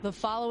The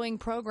following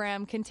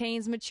program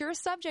contains mature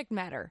subject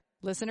matter.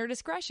 Listener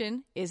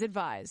discretion is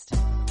advised.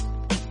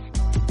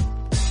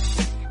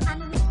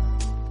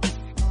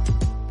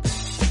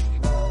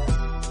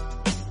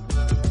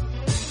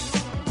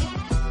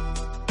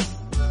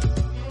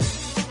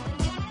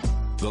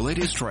 The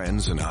latest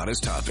trends and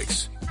hottest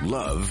topics,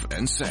 love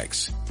and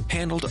sex,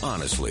 handled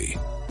honestly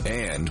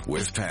and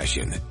with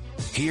passion.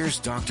 Here's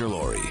Dr.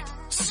 Lori,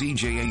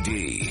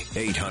 CJAD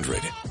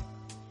 800.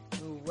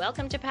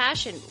 Welcome to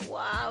Passion.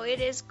 Wow, it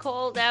is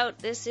cold out.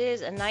 This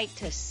is a night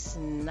to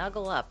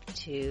snuggle up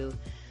to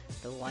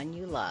the one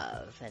you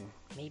love and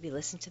maybe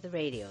listen to the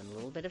radio and a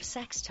little bit of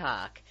sex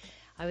talk.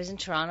 I was in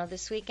Toronto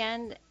this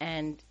weekend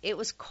and it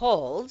was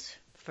cold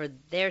for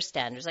their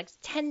standards, like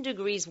 10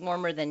 degrees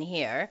warmer than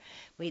here.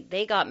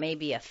 They got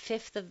maybe a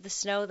fifth of the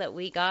snow that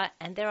we got,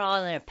 and they're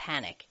all in a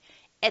panic.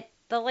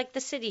 The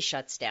city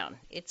shuts down.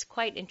 It's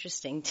quite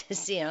interesting to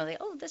see.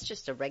 That's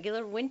just a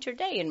regular winter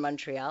day in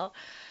Montreal.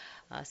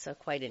 So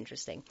quite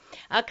interesting.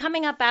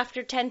 Coming up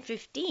after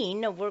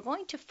 10:15, we're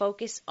going to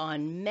focus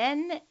on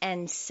men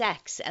and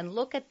sex and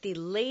look at the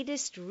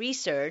latest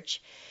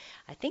research.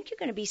 I think you're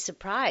going to be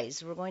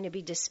surprised. We're going to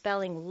be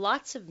dispelling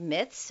lots of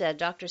myths.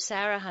 Dr.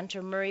 Sarah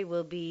Hunter-Murray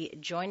will be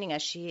joining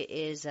us. She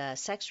is a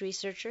sex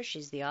researcher.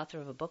 She's the author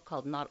of a book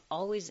called Not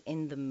Always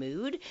in the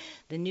Mood,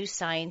 The New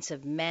Science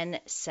of Men,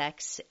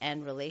 Sex,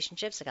 and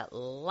Relationships. I got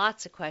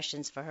lots of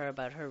questions for her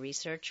about her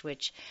research,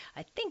 which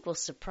I think will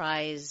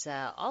surprise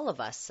all of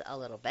us a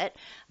little bit.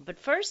 But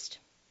first,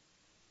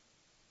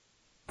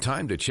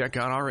 time to check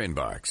out our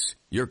inbox.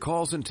 Your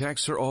calls and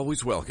texts are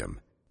always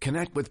welcome.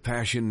 Connect with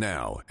Passion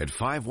now at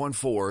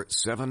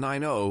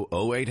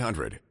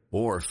 514-790-0800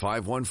 or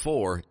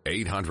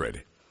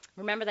 514-800.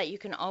 Remember that you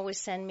can always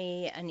send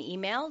me an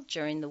email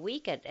during the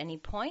week at any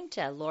point,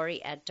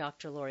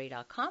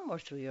 Lori@drlori.com or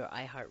through your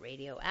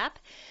iHeartRadio app.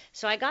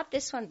 So I got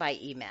this one by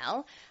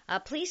email.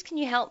 Please, can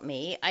you help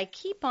me? I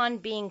keep on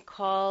being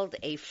called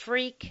a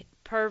freak,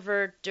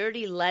 pervert,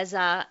 dirty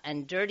lezza,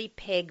 and dirty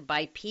pig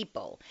by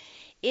people.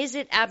 Is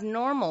it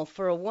abnormal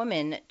for a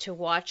woman to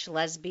watch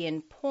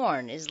lesbian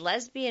porn? Is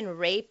lesbian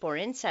rape or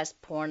incest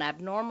porn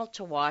abnormal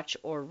to watch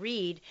or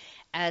read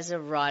as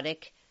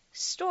erotic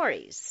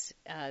stories?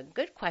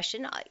 Good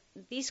question.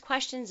 These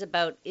questions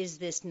about is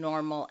this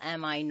normal,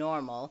 am I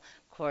normal,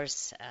 of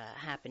course,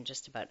 happen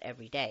just about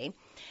every day.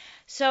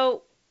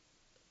 So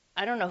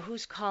I don't know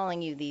who's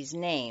calling you these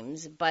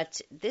names,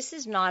 but this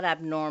is not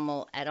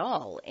abnormal at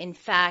all. In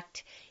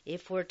fact,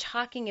 if we're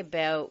talking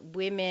about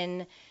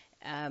women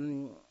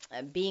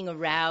being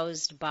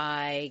aroused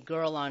by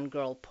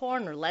girl-on-girl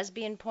porn or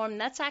lesbian porn,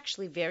 that's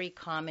actually very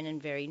common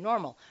and very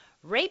normal.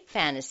 Rape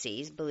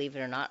fantasies, believe it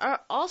or not,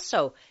 are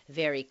also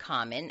very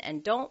common,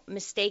 and don't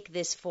mistake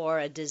this for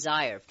a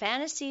desire.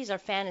 Fantasies are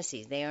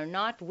fantasies. They are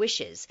not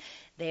wishes.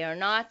 They are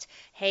not,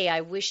 hey,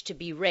 I wish to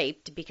be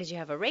raped because you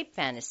have a rape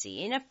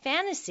fantasy. In a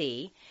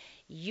fantasy,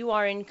 you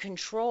are in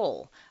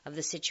control of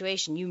the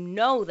situation. You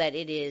know that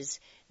it is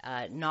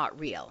not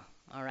real,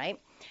 all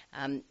right?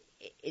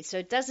 So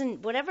it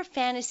doesn't, whatever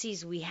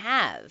fantasies we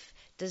have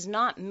does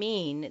not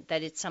mean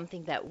that it's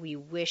something that we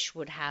wish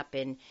would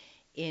happen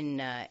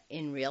in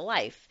real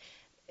life.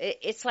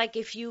 It's like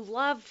if you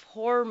love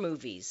horror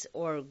movies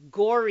or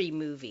gory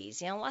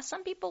movies,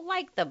 some people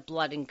like the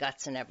blood and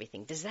guts and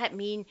everything. Does that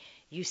mean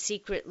you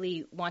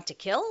secretly want to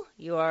kill?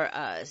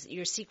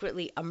 You're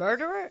secretly a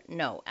murderer?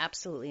 No,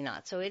 absolutely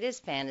not. So it is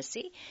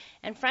fantasy.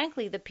 And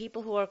frankly, the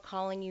people who are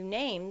calling you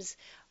names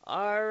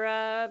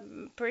are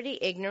pretty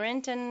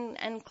ignorant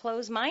and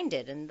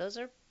close-minded, and those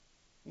are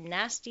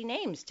nasty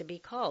names to be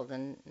called,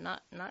 and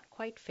not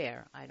quite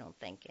fair, I don't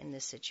think, in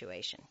this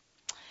situation.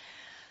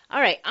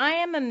 All right, I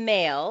am a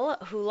male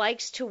who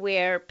likes to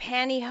wear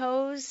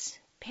pantyhose,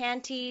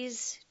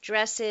 panties,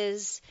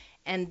 dresses,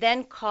 and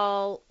then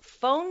call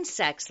phone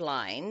sex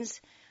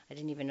lines, I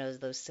didn't even know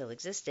those still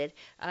existed,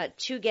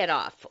 to get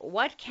off.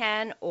 What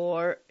can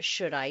or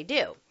should I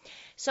do?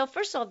 So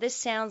first of all, this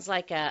sounds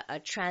like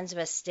a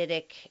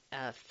transvestitic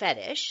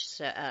fetish,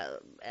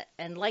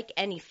 and like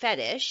any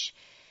fetish,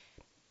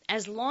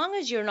 as long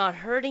as you're not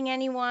hurting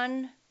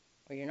anyone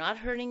or you're not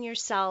hurting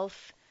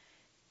yourself,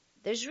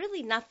 there's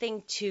really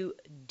nothing to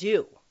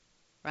do,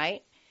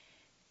 right?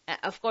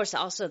 Of course,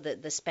 also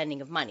the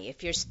spending of money.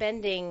 If you're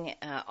spending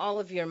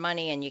all of your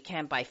money and you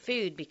can't buy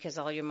food because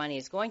all your money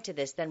is going to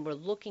this, then we're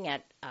looking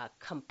at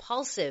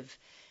compulsive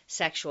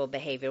sexual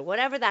behavior.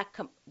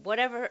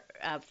 Whatever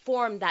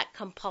form that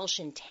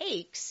compulsion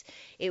takes,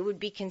 it would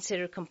be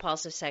considered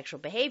compulsive sexual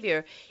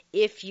behavior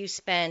if you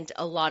spend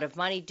a lot of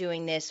money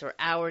doing this or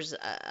hours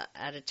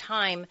at a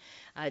time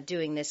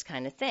doing this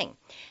kind of thing.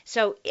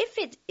 So if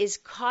it is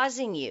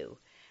causing you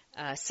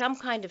some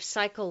kind of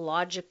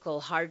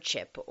psychological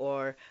hardship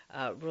or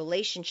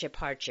relationship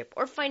hardship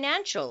or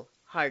financial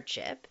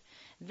hardship,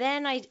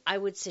 then I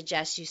would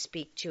suggest you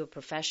speak to a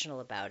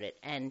professional about it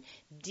and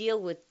deal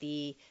with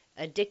the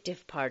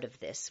addictive part of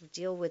this,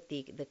 deal with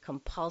the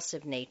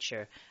compulsive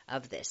nature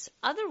of this.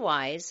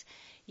 Otherwise,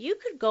 you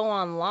could go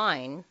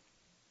online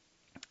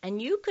and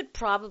you could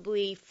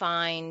probably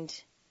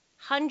find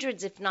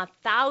hundreds, if not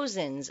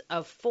thousands,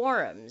 of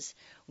forums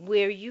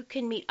where you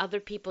can meet other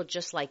people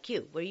just like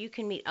you, where you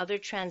can meet other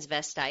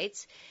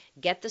transvestites,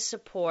 get the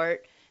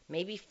support,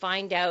 maybe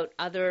find out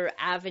other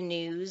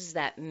avenues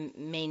that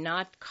may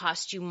not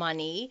cost you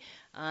money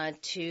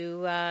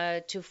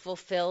to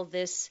fulfill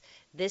this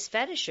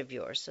fetish of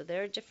yours. So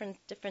there are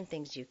different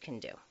things you can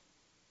do.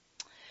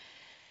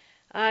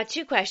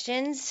 2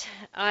 questions.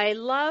 I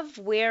love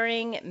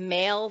wearing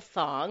male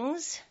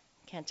thongs.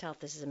 Can't tell if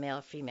this is a male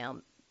or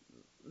female.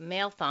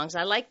 Male thongs.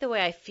 I like the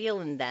way I feel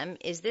in them.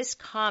 Is this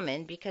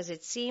common? Because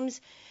it seems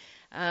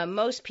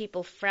most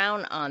people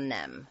frown on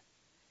them.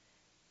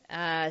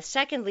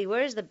 Secondly,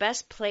 where is the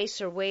best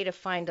place or way to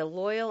find a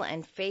loyal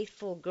and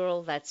faithful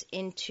girl that's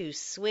into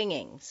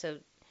swinging? So,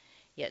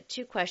 yeah,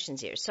 2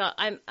 questions here. So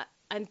I'm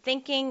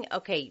thinking,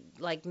 okay,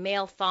 like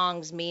male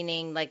thongs,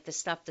 meaning like the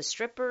stuff the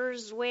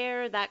strippers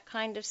wear, that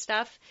kind of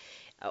stuff,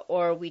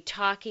 or are we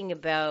talking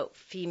about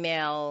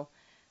female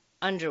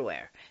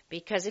underwear?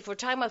 Because if we're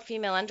talking about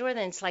female underwear,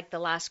 then it's like the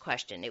last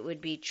question. It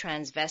would be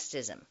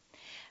transvestism.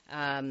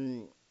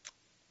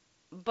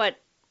 But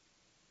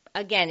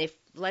again,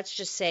 let's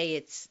just say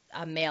it's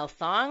a male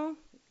thong,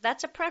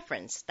 that's a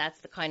preference. That's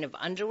the kind of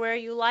underwear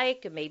you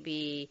like.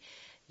 Maybe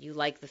you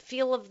like the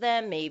feel of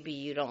them. Maybe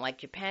you don't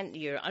like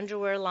your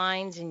underwear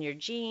lines in your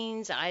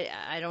jeans.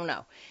 I don't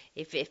know.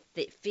 If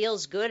it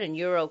feels good and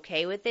you're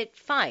okay with it,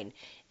 fine.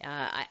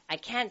 I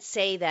can't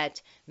say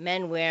that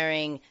men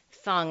wearing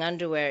thong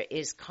underwear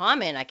is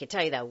common. I can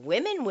tell you that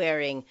women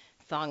wearing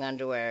thong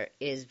underwear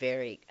is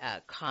very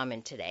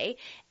common today.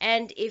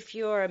 And if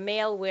you're a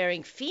male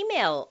wearing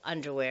female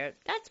underwear,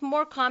 that's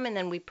more common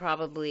than we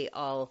probably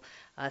all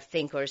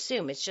think or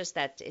assume. It's just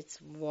that it's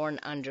worn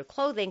under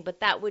clothing, but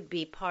that would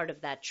be part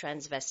of that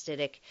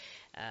transvestitic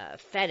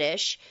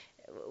fetish,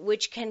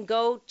 which can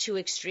go to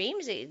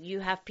extremes. You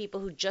have people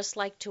who just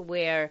like to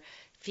wear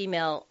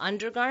female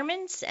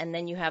undergarments, and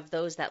then you have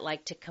those that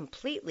like to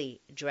completely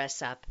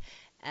dress up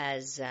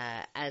as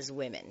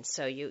women.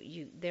 So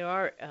there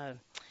are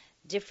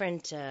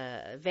different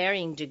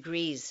varying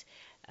degrees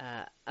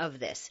of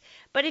this.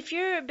 But if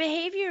your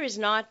behavior is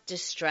not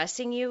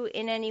distressing you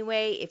in any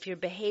way, if your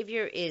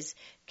behavior is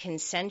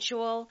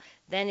consensual,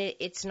 then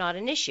it's not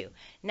an issue.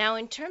 Now,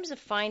 in terms of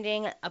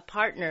finding a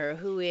partner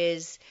who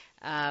is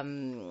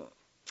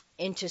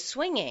into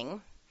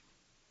swinging,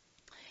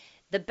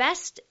 the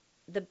best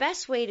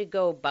way to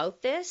go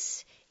about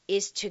this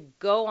is to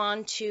go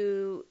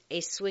onto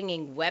a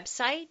swinging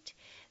website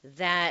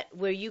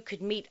where you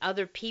could meet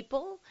other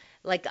people,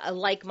 like a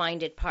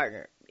like-minded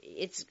partner.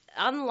 It's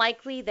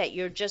unlikely that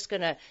you're just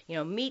going to,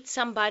 meet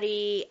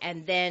somebody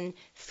and then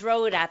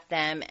throw it at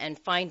them and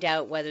find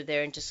out whether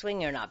they're into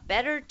swinging or not.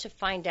 Better to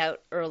find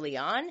out early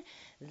on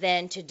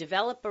than to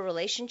develop a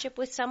relationship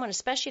with someone,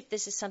 especially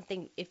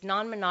if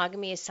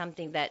non-monogamy is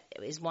something that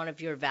is one of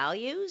your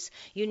values.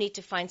 You need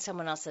to find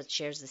someone else that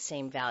shares the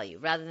same value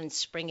rather than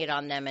spring it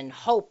on them and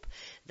hope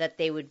that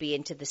they would be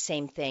into the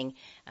same thing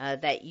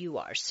that you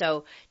are.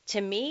 So to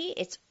me,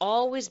 it's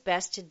always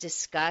best to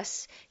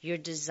discuss your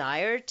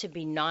desire to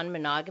be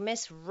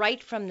non-monogamous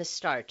right from the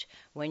start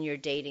when you're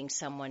dating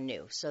someone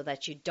new, so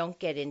that you don't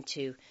get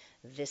into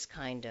this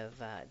kind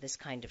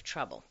of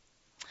trouble.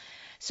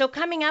 So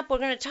coming up, we're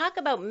going to talk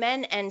about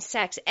men and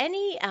sex.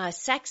 Any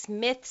sex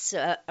myths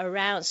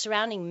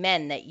surrounding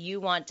men that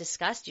you want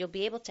discussed, you'll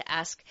be able to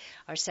ask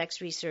our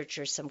sex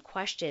researcher some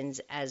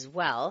questions as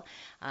well.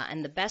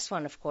 And the best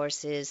one, of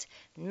course, is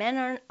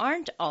men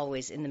aren't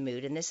always in the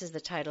mood. And this is the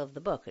title of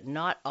the book,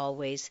 Not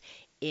Always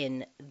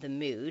in the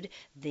Mood,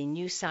 The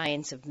New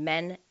Science of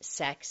Men,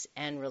 Sex,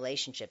 and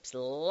Relationships.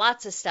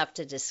 Lots of stuff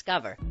to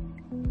discover.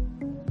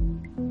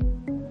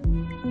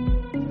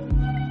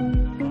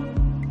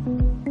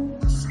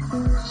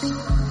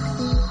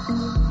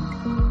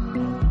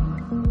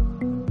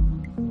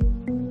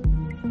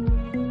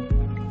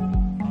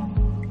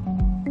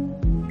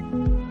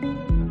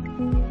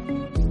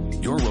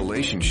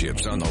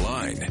 Relationships on the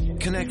line.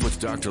 Connect with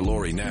Dr.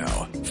 Lori now.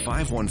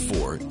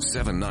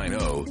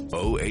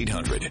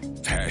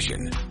 514-790-0800.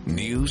 Passion.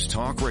 News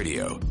Talk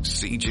Radio.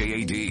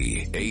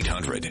 CJAD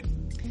 800.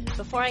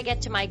 Before I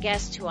get to my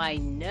guest, who I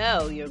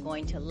know you're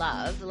going to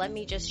love, let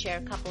me just share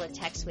a couple of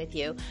texts with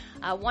you.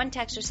 One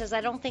texter says,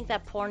 I don't think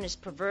that porn is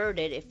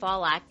perverted if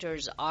all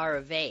actors are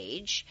of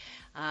age.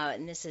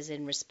 And this is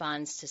in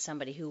response to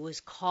somebody who was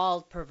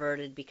called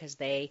perverted because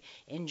they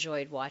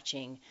enjoyed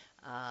watching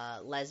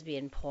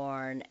lesbian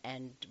porn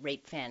and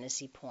rape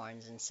fantasy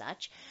porns and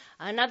such.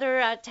 Another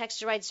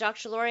texter writes,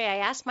 Dr. Lori, I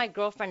asked my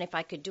girlfriend if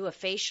I could do a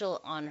facial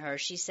on her.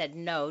 She said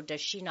no.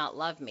 Does she not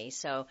love me?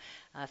 So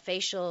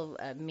facial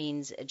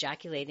means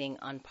ejaculating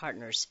on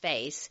partner's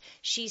face.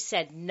 She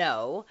said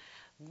no.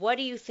 What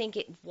do you think?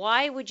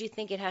 Why would you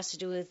think it has to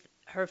do with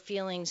her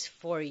feelings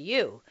for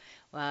you?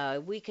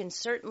 We can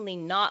certainly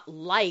not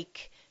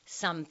like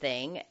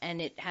something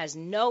and it has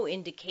no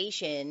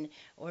indication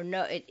or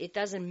it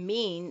doesn't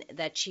mean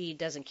that she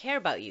doesn't care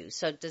about you.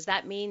 So does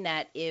that mean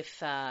that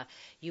if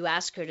you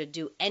ask her to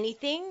do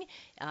anything,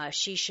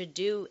 she should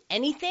do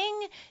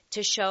anything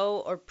to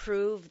show or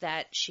prove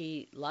that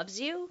she loves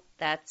you?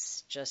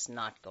 That's just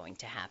not going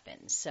to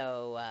happen.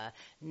 So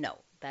no,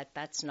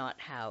 that's not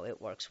how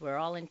it works. We're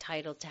all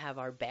entitled to have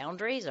our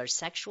boundaries, our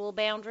sexual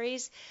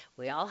boundaries.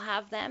 We all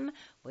have them.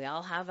 We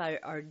all have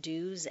our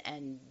do's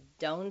and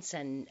don'ts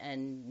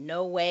and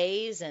no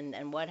ways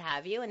and what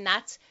have you, and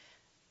that's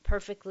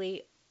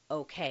perfectly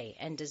okay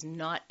and does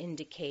not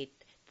indicate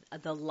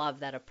the love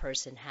that a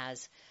person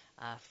has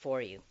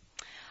for you.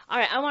 All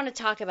right, I want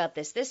to talk about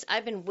this.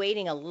 I've been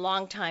waiting a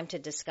long time to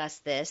discuss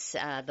this.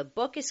 The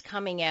book is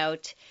coming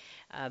out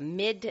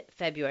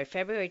mid-February,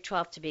 February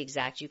 12th to be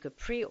exact. You could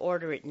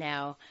pre-order it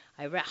now.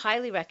 I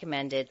highly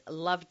recommend it.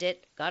 Loved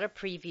it. Got a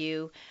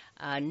preview.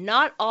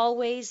 Not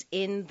Always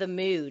in the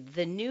Mood.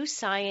 The New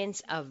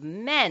Science of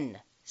Men,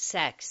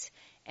 Sex,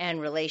 and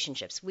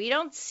Relationships. We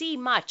don't see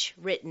much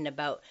written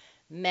about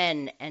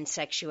men and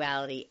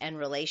sexuality and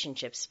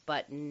relationships,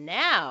 but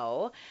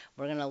now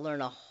we're going to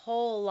learn a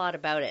whole lot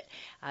about it.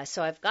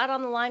 So I've got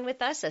on the line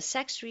with us a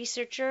sex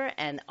researcher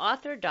and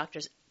author,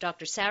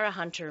 Dr. Sarah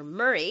Hunter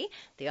Murray,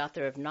 the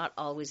author of Not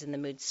Always in the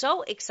Mood.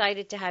 So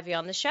excited to have you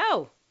on the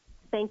show.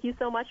 Thank you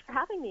so much for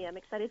having me. I'm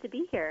excited to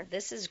be here.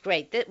 This is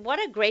great.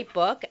 What a great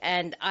book,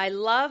 and I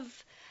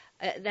love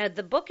that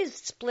the book is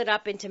split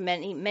up into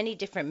many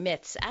different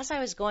myths. As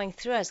I was going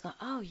through, I was going,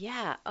 oh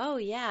yeah.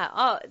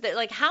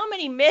 Like, how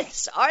many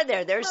myths are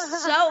there? There's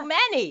so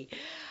many.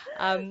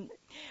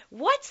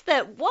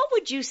 What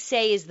would you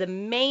say is the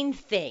main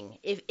thing,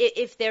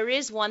 if there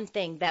is one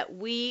thing that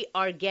we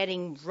are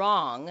getting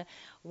wrong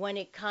when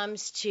it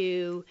comes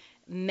to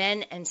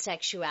men and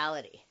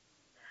sexuality?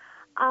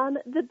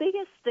 The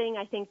biggest thing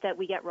I think that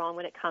we get wrong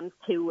when it comes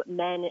to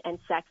men and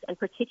sex, and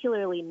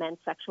particularly men's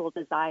sexual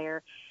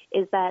desire,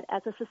 is that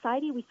as a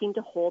society we seem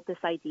to hold this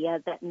idea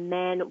that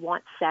men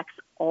want sex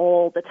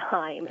all the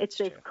time. That's it's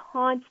this true.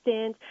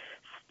 constant,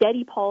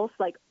 steady pulse,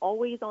 like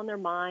always on their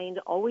mind,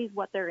 always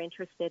what they're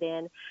interested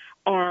in.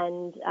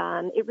 And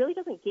it really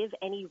doesn't give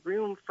any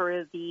room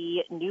for the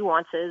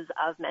nuances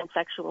of men's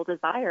sexual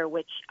desire,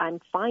 which I'm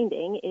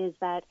finding is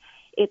that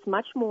it's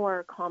much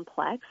more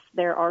complex.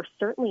 There are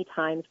certainly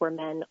times where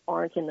men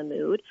aren't in the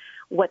mood.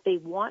 What they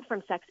want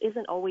from sex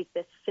isn't always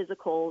this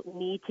physical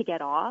need to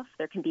get off.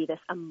 There can be this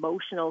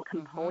emotional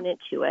component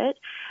to it.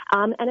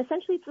 And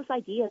essentially it's this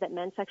idea that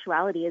men's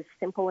sexuality is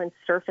simple and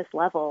surface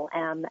level.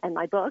 And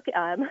my book,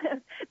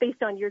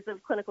 based on years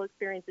of clinical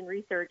experience and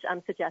research,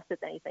 suggests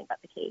it's anything but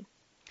the case.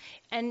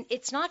 And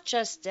it's not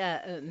just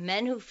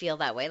men who feel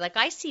that way. Like,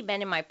 I see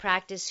men in my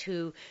practice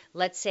who,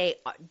 let's say,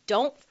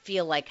 don't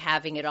feel like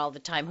having it all the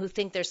time, who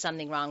think there's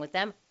something wrong with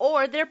them,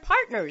 or their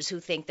partners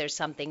who think there's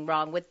something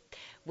wrong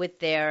with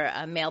their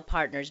male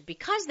partners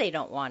because they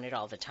don't want it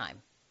all the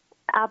time.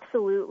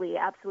 Absolutely.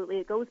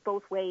 It goes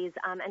both ways.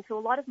 And so a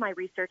lot of my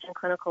research and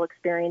clinical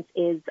experience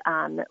is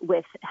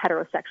with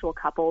heterosexual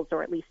couples,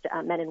 or at least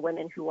men and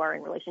women who are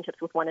in relationships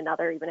with one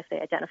another, even if they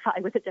identify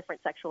with a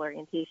different sexual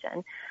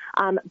orientation.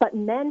 But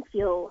men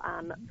feel,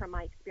 from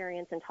my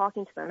experience in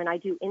talking to them, and I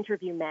do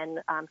interview men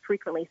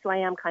frequently, so I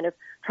am kind of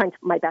trying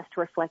my best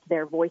to reflect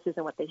their voices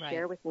and what they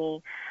share with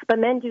me. But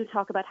men do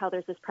talk about how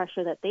there's this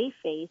pressure that they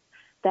face,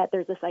 that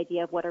there's this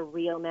idea of what a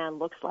real man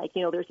looks like.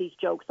 You know, there's these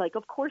jokes like,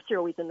 of course you're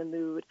always in the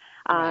mood.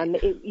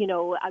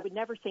 I would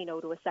never say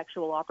no to a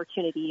sexual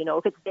opportunity. You know,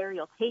 if it's there,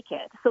 you'll take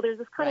it. So there's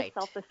this kind of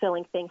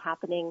self-fulfilling thing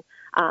happening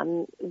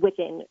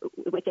within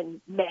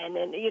men,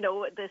 and, you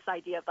know, this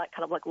idea of that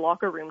kind of like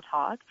locker room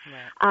talk.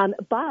 Right.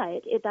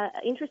 But the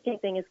interesting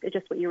thing is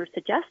just what you were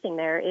suggesting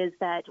there, is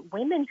that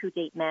women who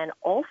date men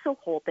also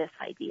hold this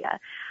idea.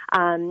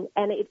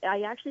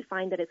 I actually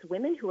find that it's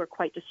women who are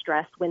quite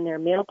distressed when their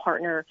male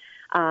partner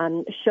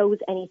shows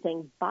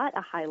anything but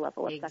a high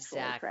level of sexual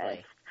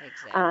interest.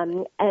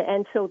 Exactly.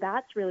 And so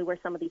that's really where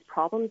some of these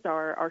problems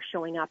are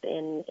showing up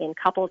in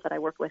couples that I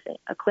work with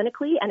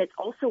clinically. And it's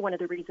also one of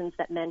the reasons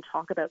that men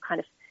talk about kind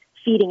of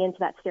feeding into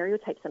that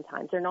stereotype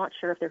sometimes. They're not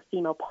sure if their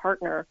female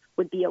partner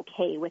would be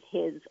okay with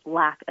his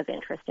lack of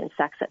interest in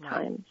sex at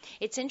times.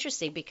 It's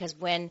interesting because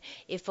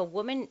if a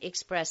woman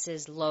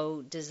expresses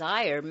low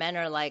desire, men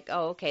are like,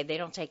 oh, okay, they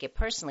don't take it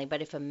personally.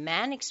 But if a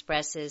man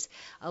expresses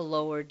a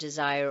lower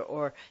desire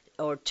or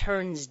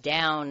turns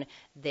down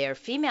their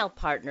female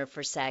partner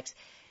for sex,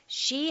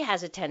 she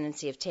has a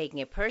tendency of taking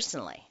it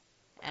personally,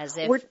 as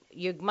if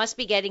you must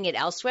be getting it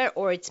elsewhere,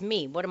 or it's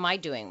me. What am I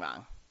doing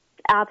wrong?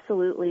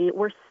 Absolutely.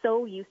 We're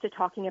so used to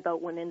talking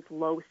about women's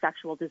low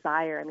sexual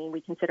desire. I mean,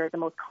 we consider it the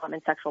most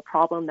common sexual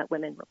problem that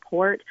women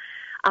report.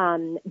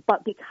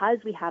 But because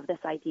we have this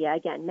idea,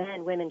 again,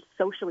 men, women,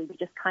 socially, we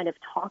just kind of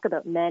talk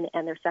about men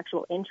and their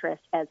sexual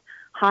interest as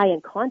high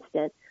and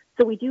constant.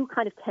 So we do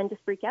kind of tend to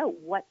freak out.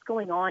 What's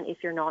going on if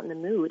you're not in the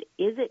mood?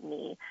 Is it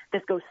me?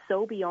 This goes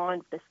so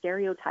beyond the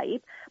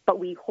stereotype, but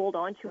we hold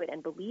on to it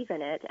and believe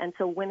in it. And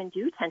so women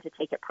do tend to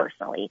take it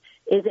personally.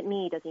 Is it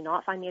me? Does he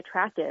not find me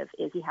attractive?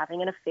 Is he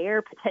having an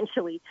affair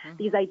potentially? Mm-hmm.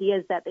 These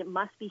ideas that it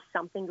must be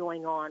something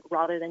going on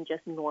rather than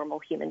just normal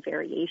human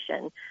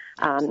variation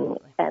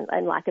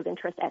and lack of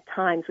interest at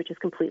times, which is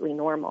completely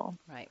normal.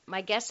 Right.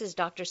 My guest is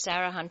Dr.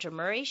 Sarah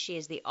Hunter-Murray. She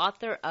is the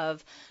author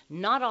of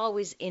Not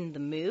Always in the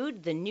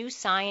Mood, The New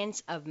Science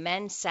of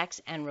Men,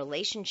 Sex, and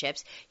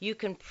Relationships. You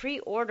can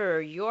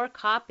pre-order your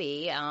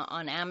copy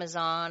on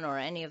Amazon or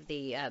any of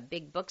the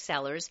big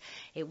booksellers.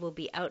 It will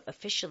be out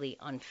officially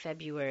on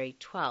February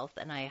 12th,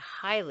 and I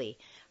highly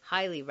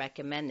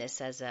recommend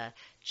this as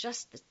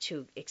just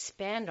to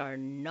expand our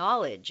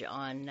knowledge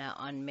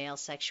on male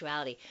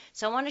sexuality.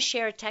 So I want to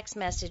share a text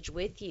message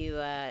with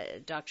you,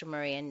 Dr.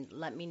 Murray, and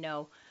let me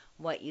know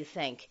what you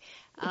think.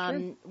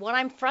 What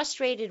I'm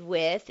frustrated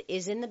with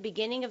is in the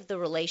beginning of the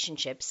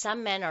relationship,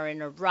 some men are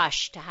in a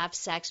rush to have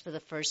sex for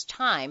the first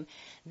time.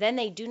 Then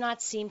they do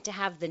not seem to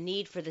have the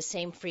need for the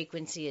same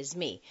frequency as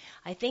me.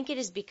 I think it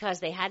is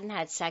because they hadn't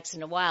had sex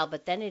in a while,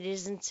 but then it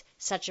isn't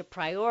such a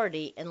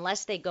priority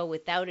unless they go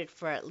without it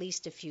for at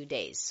least a few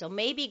days. So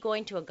maybe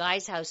going to a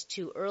guy's house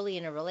too early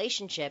in a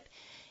relationship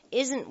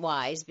isn't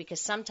wise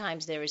because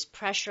sometimes there is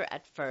pressure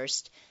at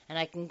first, and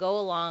I can go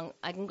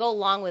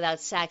along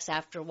without sex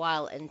after a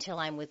while until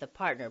I'm with a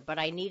partner, but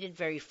I need it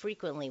very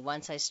frequently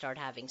once I start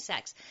having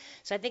sex.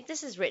 So I think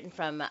this is written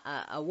from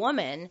a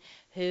woman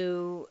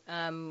who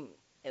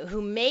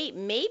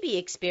maybe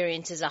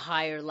experiences a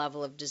higher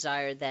level of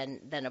desire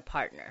than a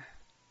partner.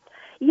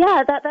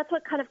 Yeah, that's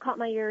what kind of caught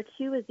my ear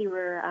too as you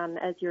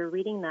were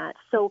reading that.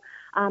 So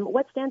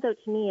what stands out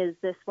to me is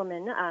this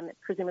woman,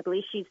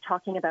 presumably she's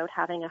talking about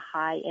having a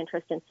high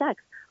interest in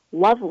sex.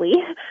 Lovely,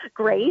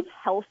 great,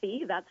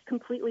 healthy, that's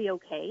completely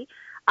okay.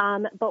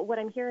 But what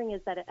I'm hearing is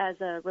that as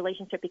a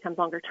relationship becomes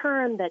longer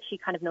term, that she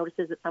kind of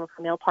notices that some of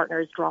her male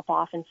partners drop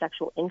off in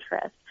sexual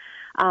interest.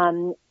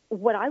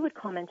 What I would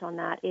comment on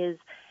that is,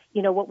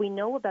 you know, what we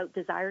know about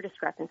desire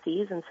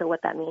discrepancies, and so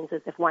what that means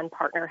is if one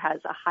partner has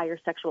a higher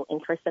sexual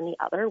interest than the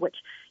other, which,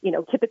 you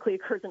know, typically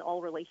occurs in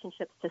all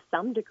relationships to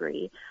some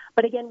degree.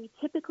 But again, we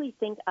typically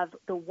think of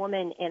the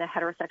woman in a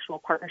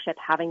heterosexual partnership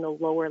having the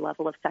lower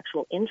level of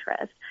sexual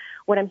interest.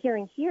 What I'm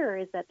hearing here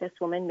is that this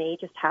woman may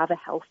just have a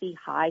healthy,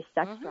 high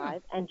sex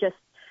drive and just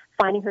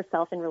finding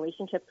herself in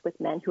relationships with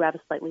men who have a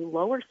slightly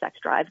lower sex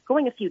drive,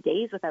 going a few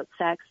days without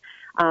sex.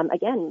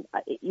 Again,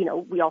 you know,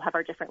 we all have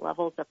our different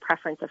levels of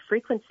preference of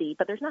frequency,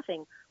 but there's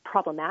nothing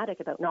problematic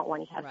about not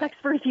wanting to have sex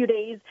for a few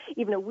days,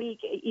 even a week,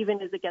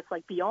 even as it gets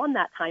like beyond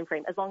that time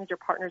frame, as long as your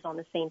partner's on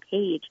the same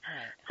page.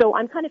 So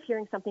I'm kind of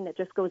hearing something that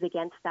just goes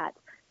against that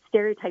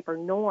stereotype or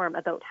norm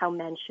about how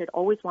men should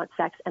always want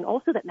sex, and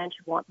also that men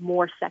should want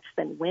more sex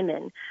than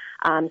women.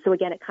 So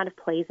again, it kind of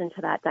plays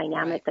into that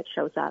dynamic that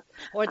shows up.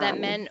 Or that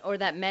men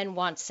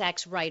want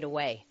sex right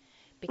away.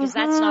 Because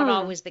that's not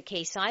always the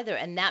case either.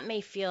 And that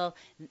may feel,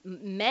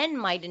 men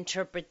might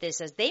interpret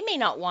this as they may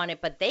not want it,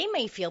 but they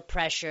may feel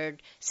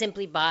pressured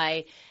simply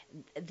by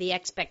the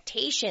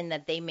expectation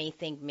that they may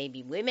think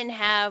maybe women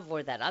have,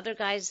 or that other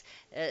guys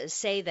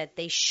say that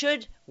they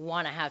should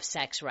want to have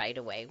sex right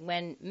away,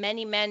 when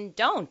many men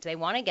don't. They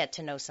want to get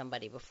to know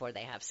somebody before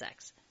they have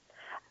sex.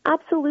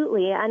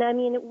 Absolutely. And I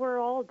mean, we're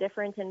all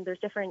different, and there's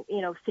different,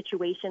 you know,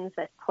 situations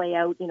that play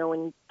out, you know,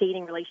 in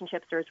dating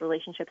relationships or as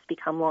relationships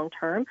become long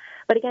term.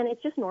 But again,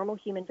 it's just normal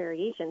human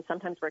variation.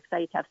 Sometimes we're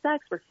excited to have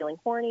sex, we're feeling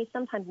horny,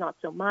 sometimes not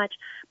so much.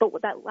 But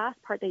with that last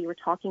part that you were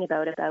talking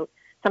about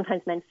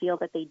sometimes men feel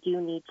that they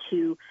do need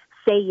to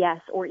say yes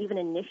or even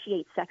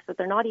initiate sex that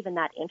they're not even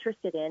that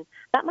interested in,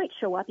 that might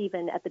show up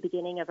even at the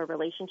beginning of a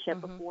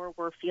relationship before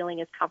we're feeling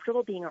as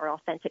comfortable being our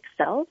authentic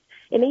selves.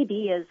 It may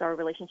be as our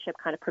relationship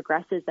kind of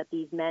progresses that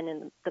these men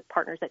and the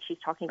partners that she's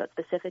talking about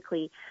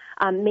specifically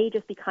may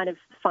just be kind of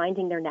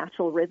finding their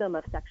natural rhythm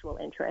of sexual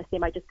interest. They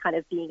might just kind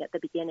of being at the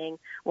beginning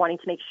wanting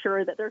to make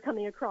sure that they're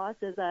coming across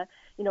as a,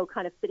 you know,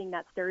 kind of fitting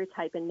that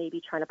stereotype and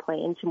maybe trying to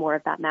play into more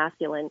of that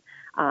masculine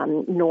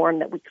norm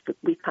that we've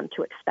come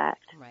to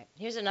expect. Right.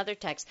 Here's another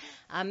text.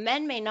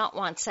 Men may not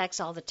want sex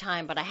all the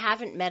time, but I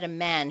haven't met a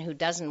man who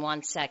doesn't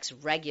want sex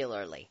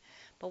regularly.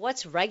 But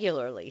what's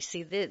regularly?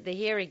 See,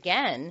 here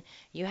again,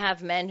 you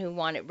have men who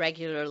want it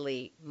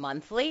regularly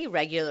monthly,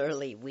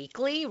 regularly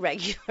weekly,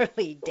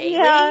 regularly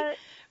daily,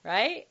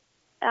 right?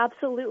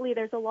 Absolutely.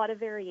 There's a lot of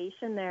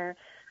variation there.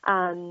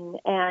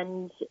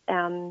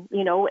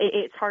 You know,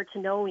 it's hard to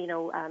know, you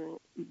know,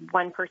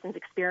 one person's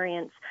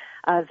experience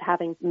of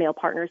having male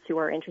partners who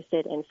are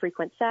interested in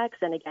frequent sex.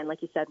 And again,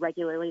 like you said,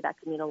 regularly, that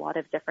could mean a lot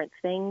of different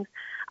things.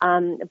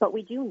 But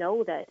we do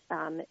know that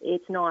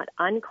it's not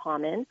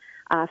uncommon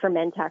for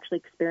men to actually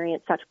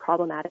experience such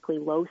problematically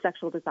low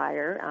sexual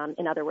desire.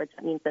 In other words,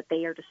 that means that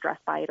they are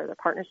distressed by it or their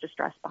partner's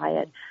distressed by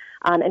it.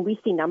 And we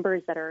see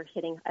numbers that are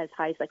hitting as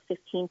high as like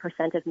 15%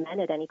 of men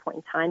at any point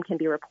in time can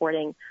be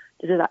reporting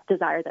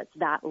desire that's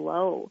that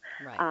low.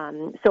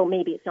 Right. So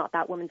maybe it's not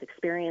that woman's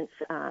experience,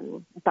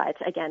 but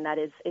again,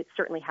 it's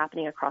certainly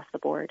happening across the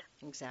board.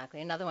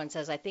 Exactly. Another one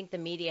says, I think the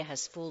media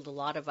has fooled a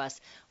lot of us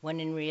when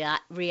in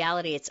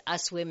reality it's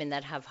us women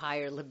that have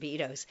higher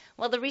libidos.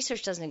 Well, the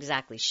research doesn't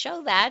exactly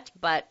show that,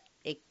 but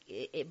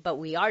but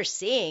we are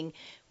seeing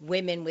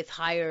women with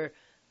higher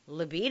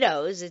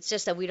libidos. It's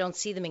just that we don't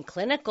see them in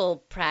clinical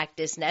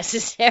practice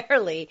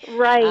necessarily.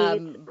 Right.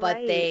 But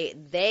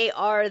right. they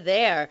are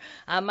there.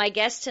 My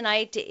guest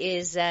tonight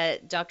is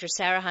Dr.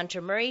 Sarah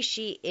Hunter-Murray.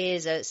 She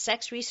is a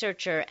sex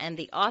researcher and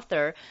the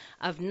author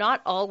of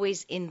Not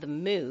Always in the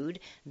Mood,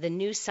 The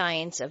New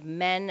Science of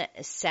Men,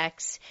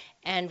 Sex,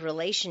 and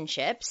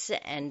Relationships.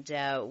 And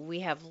we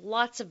have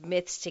lots of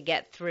myths to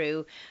get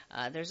through.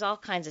 There's all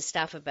kinds of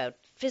stuff about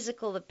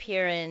physical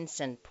appearance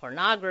and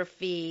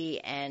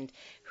pornography and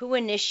who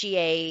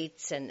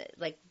initiates, and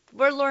like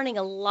we're learning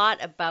a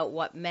lot about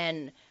what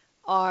men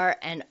are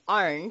and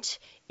aren't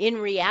in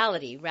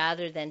reality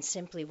rather than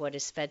simply what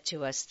is fed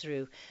to us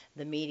through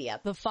the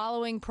media. The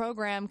following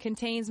program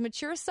contains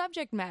mature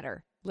subject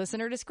matter.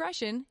 Listener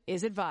discretion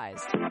is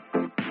advised.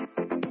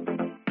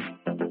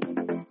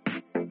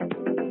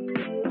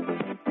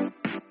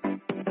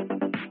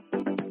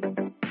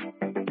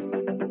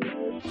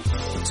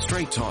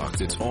 Straight talk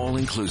that's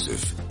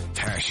all-inclusive.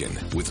 Passion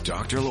with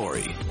Dr.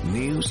 Laurie.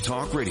 News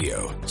Talk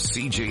Radio.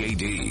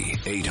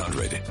 CJAD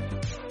 800.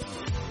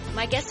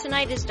 My guest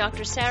tonight is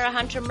Dr. Sarah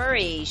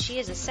Hunter-Murray. She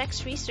is a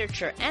sex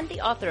researcher and the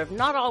author of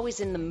Not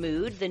Always in the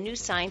Mood, The New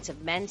Science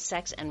of Men,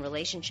 Sex, and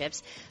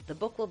Relationships. The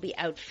book will be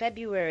out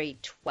February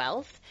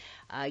 12th.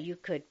 You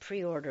could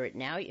pre-order it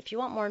now. If you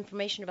want more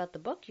information about the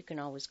book, you can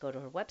always go to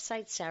her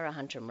website,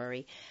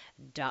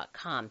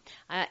 sarahhuntermurray.com.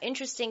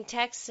 Interesting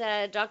text,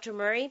 Dr.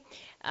 Murray.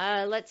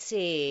 Let's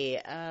see.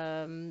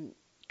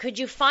 Could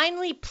you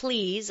finally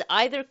please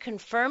either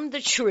confirm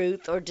the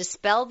truth or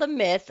dispel the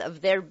myth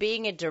of there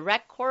being a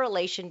direct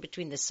correlation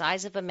between the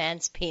size of a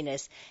man's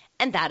penis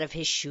and that of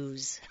his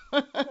shoes?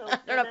 I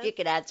don't know if you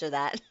could answer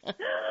that.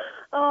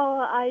 Oh,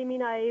 I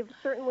mean, I've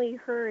certainly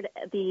heard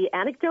the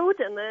anecdote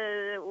and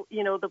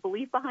the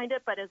belief behind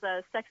it, but as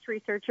a sex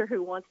researcher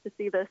who wants to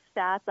see the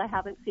stats, I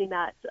haven't seen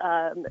that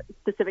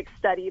specific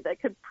study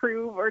that could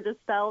prove or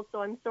dispel,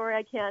 so I'm sorry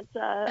I can't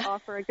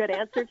offer a good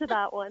answer to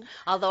that one.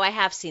 Although I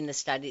have seen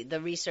the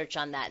research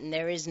on that, and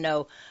there is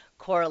no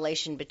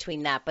correlation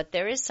between that, but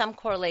there is some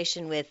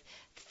correlation with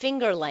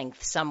finger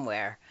length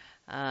somewhere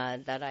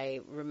that I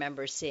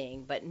remember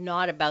seeing, but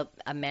not about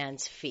a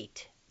man's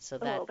feet. So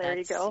there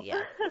you go.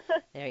 Yeah,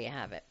 there you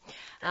have it.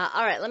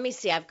 All right, let me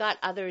see. I've got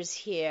others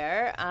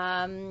here.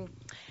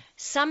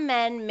 Some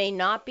men may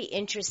not be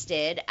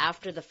interested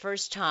after the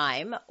first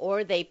time,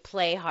 or they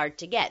play hard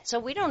to get. So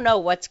we don't know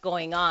what's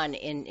going on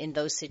in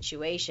those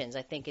situations.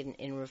 I think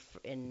in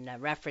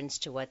reference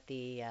to what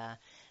the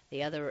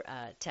other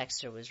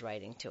texter was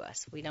writing to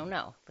us. We don't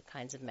know the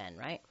kinds of men,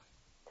 right?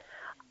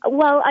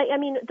 Well, I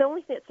mean, the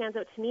only thing that stands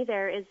out to me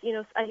there is,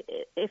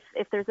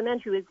 if there's a man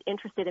who is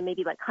interested and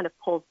maybe like kind of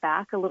pulls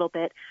back a little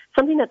bit,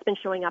 something that's been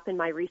showing up in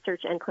my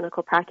research and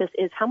clinical practice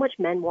is how much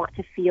men want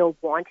to feel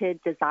wanted,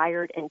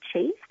 desired, and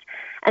chased.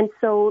 And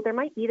so there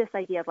might be this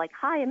idea of like,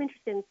 hi, I'm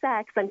interested in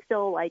sex. I'm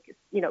still like,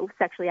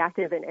 sexually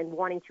active and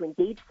wanting to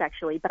engage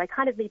sexually, but I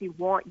kind of maybe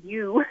want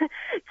you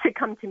to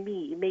come to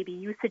me. Maybe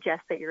you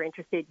suggest that you're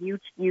interested.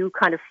 You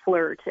kind of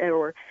flirt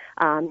or,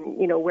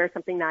 wear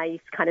something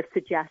nice, kind of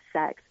suggest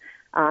sex.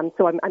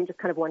 So I'm just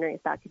kind of wondering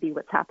if that could be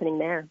what's happening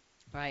there.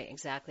 Right,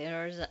 exactly.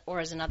 Or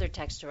as another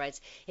texter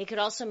writes, it could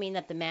also mean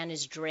that the man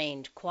is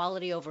drained,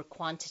 quality over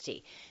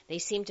quantity. They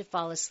seem to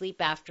fall asleep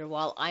after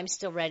while I'm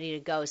still ready to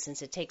go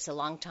since it takes a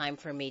long time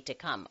for me to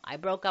come. I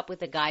broke up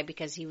with a guy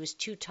because he was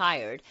too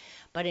tired,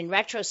 but in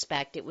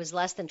retrospect, it was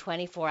less than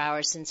 24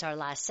 hours since our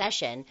last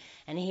session,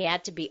 and he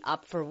had to be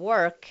up for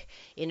work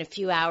in a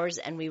few hours,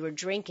 and we were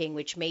drinking,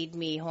 which made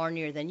me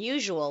hornier than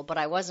usual, but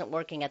I wasn't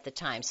working at the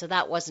time, so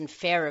that wasn't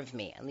fair of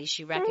me. At least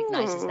she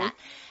recognizes that.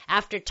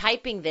 After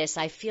typing this,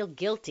 I feel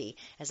guilty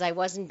as I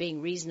wasn't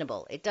being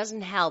reasonable. It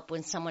doesn't help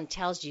when someone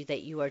tells you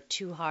that you are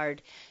too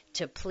hard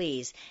to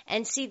please.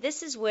 And see,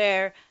 this is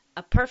where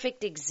a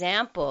perfect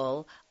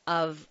example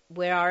of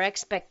where our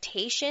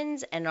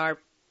expectations and our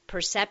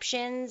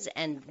perceptions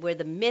and where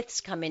the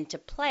myths come into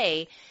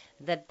play,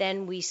 that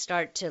then we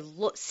start to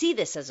see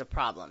this as a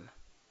problem.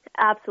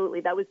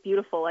 Absolutely. That was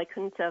beautiful. I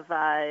couldn't have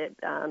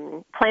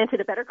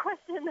planted a better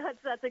question.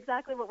 That's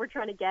exactly what we're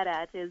trying to get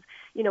at is,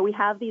 we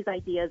have these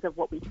ideas of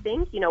what we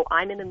think,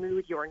 I'm in the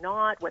mood, you're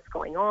not, what's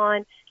going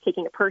on,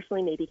 taking it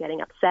personally, maybe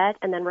getting upset,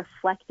 and then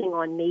reflecting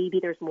on maybe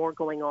there's more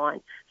going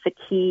on.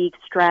 Fatigue,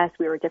 stress,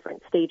 we were at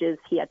different stages.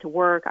 He had to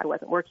work. I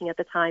wasn't working at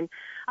the time.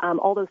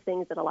 All those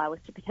things that allow us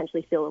to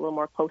potentially feel a little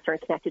more closer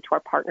and connected to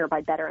our partner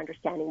by better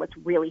understanding what's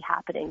really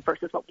happening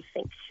versus what we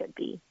think should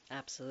be.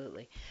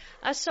 Absolutely.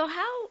 So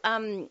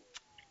how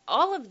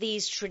all of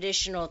these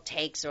traditional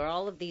takes or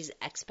all of these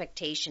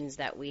expectations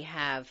that we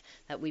have,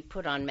 that we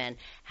put on men,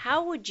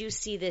 how would you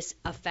see this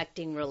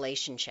affecting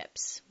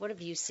relationships? What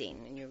have you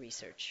seen in your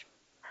research?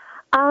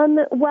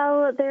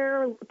 Well,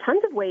 there are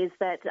tons of ways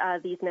that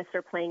these myths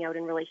are playing out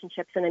in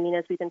relationships. And I mean,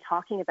 as we've been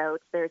talking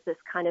about, there's this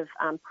kind of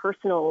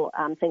personal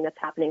thing that's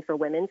happening for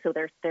women. So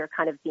they're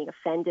kind of being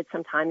offended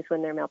sometimes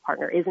when their male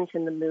partner isn't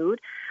in the mood,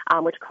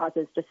 which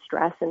causes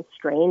distress and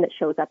strain that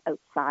shows up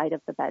outside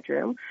of the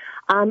bedroom.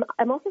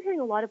 I'm also hearing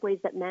a lot of ways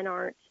that men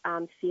aren't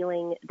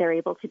feeling they're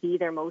able to be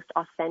their most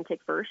authentic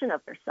version of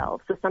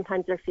themselves. So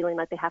sometimes they're feeling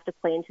like they have to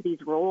play into these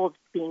roles,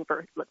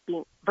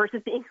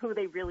 versus being who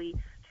they really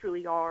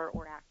truly are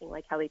or acting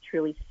like how they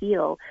truly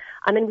feel.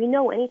 And we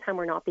know anytime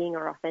we're not being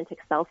our authentic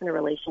self in a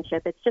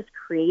relationship, it's just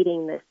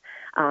creating this,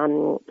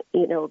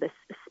 this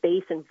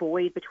space and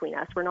void between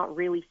us. We're not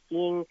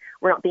being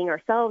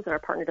ourselves, and our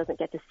partner doesn't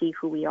get to see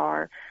who we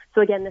are.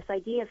 So again, this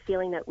idea of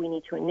feeling that we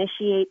need to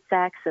initiate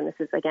sex, and this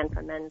is again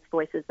from men's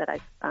voices that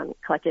I've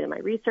collected in my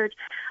research,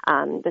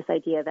 this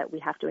idea that we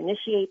have to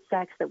initiate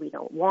sex, that we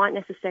don't want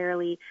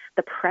necessarily,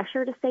 the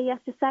pressure to say yes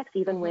to sex,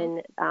 even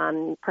when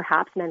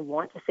perhaps men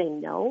want to say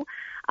no.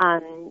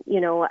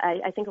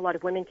 I think a lot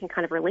of women can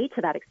kind of relate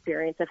to that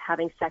experience of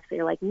having sex that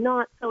you're like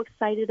not so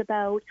excited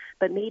about,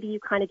 but maybe you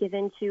kind of give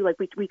into, like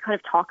we kind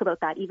of talk about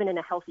that even in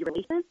a healthy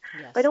relationship.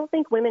 Yes. But I don't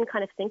think women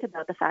kind of think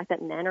about the fact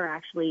that men are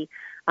actually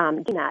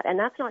doing that. And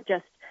that's not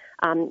just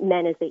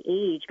men as they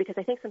age, because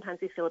I think sometimes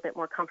we feel a bit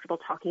more comfortable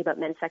talking about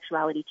men's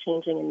sexuality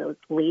changing in those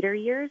later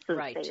years, so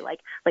say like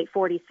late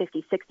 40s,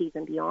 50s, 60s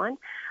and beyond.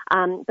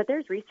 But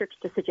there's research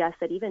to suggest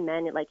that even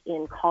men like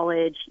in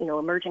college,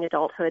 emerging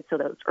adulthood, so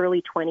those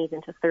early 20s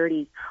into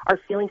 30s, are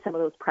feeling some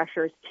of those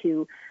pressures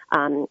to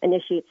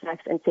initiate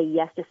sex and say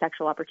yes to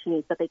sexual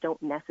opportunities that they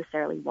don't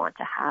necessarily want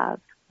to have.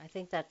 I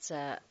think that's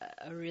a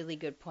really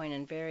good point,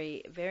 and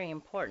very, very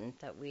important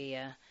that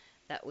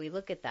we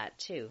look at that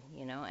too,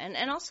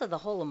 and also the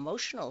whole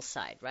emotional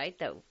side, right?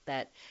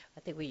 That I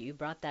think you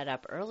brought that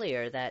up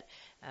earlier, that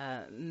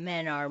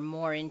men are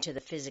more into the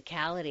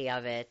physicality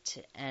of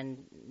it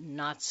and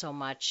not so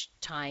much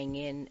tying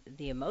in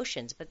the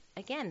emotions. But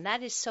again,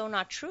 that is so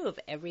not true of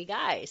every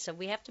guy. So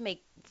we have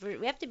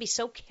to be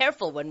so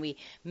careful when we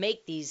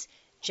make these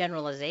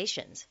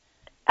generalizations.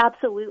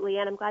 Absolutely,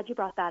 and I'm glad you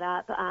brought that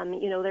up.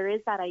 There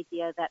is that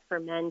idea that for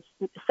men,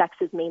 sex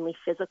is mainly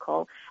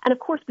physical. And of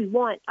course, we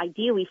want,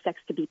 ideally, sex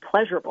to be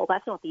pleasurable.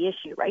 That's not the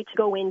issue, right? To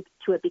go into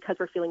it because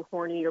we're feeling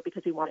horny or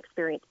because we want to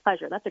experience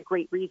pleasure. That's a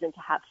great reason to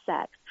have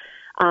sex.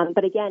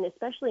 But again,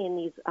 especially in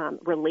these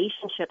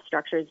relationship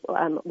structures,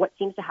 what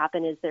seems to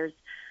happen is there's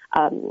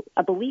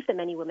a belief that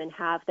many women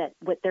have that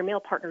their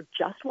male partner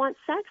just wants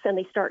sex, and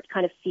they start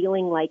kind of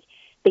feeling like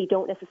they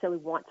don't necessarily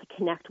want to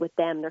connect with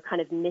them. They're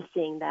kind of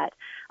missing that.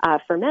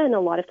 For men,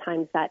 a lot of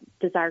times that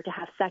desire to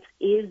have sex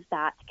is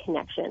that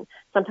connection.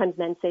 Sometimes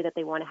men say that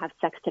they want to have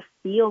sex to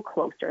feel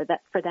closer,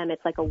 that for them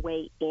it's like a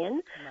way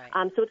in.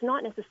 Right. So it's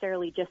not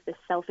necessarily just this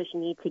selfish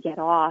need to get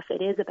off.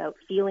 It is about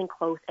feeling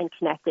close and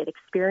connected,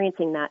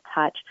 experiencing that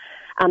touch.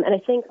 And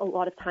I think a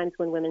lot of times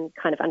when women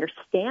kind of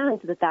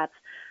understand that that's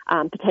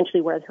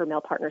potentially where her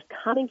male partner is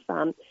coming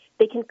from,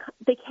 they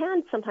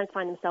can sometimes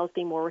find themselves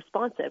being more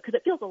responsive, because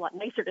it feels a lot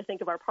nicer to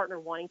think of our partner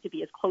wanting to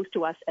be as close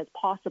to us as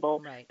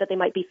possible, right, that they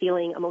might be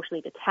feeling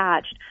emotionally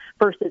detached,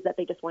 versus that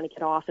they just want to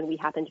get off and we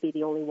happen to be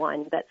the only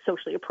one that's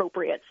socially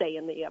appropriate, say,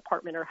 in the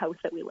apartment or house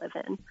that we live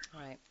in.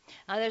 Right.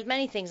 There's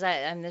many things,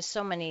 there's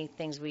so many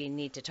things we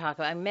need to talk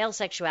about. Male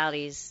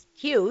sexuality is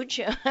huge.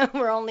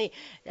 We're only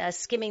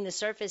skimming the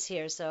surface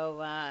here,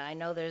 so I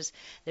know there's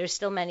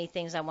still many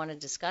things I want to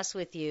discuss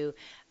with you,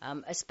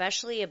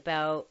 especially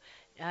about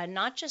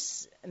not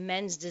just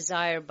men's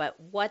desire, but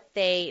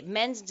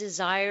men's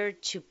desire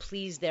to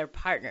please their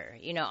partner.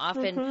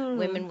 Often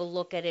women will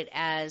look at it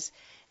as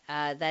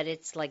that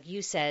it's like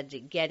you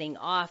said, getting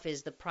off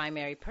is the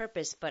primary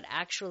purpose, but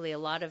actually a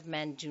lot of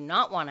men do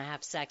not want to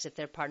have sex if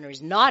their partner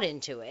is not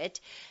into it.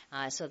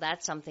 So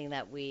that's something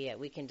that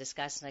we can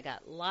discuss, and I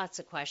got lots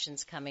of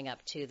questions coming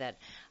up too that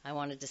I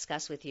want to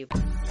discuss with you.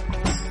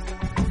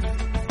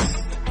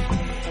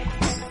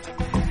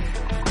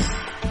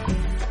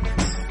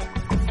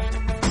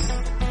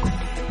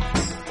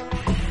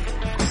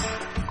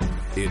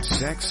 It's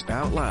Sex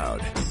Out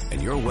Loud,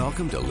 and you're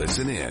welcome to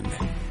listen in.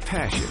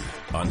 Passion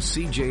on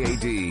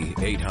CJAD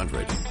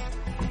 800.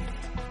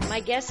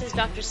 My guest is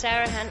Dr.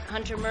 Sarah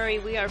Hunter-Murray.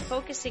 We are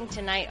focusing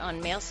tonight on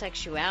male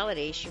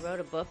sexuality. She wrote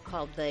a book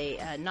called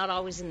Not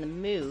Always in the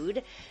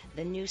Mood,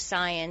 The New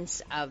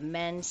Science of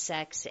Men,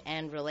 Sex,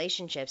 and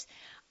Relationships.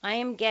 I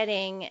am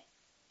getting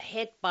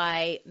hit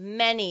by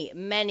many,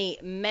 many,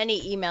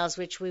 many emails,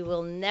 which we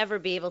will never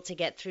be able to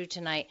get through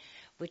tonight,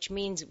 which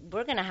means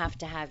we're going to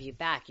have you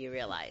back, you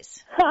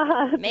realize.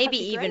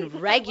 Maybe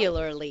even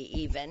regularly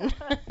even.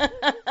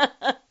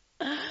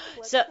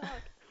 So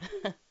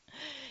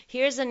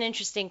here's an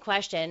interesting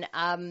question.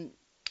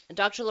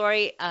 Dr.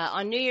 Laurie,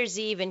 on New Year's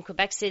Eve in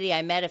Quebec City,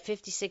 I met a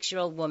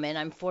 56-year-old woman.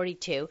 I'm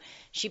 42.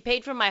 She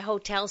paid for my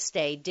hotel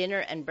stay, dinner,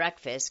 and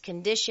breakfast.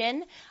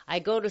 Condition, I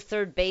go to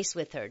third base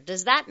with her.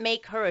 Does that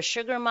make her a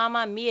sugar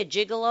mama, me a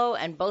gigolo,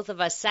 and both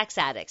of us sex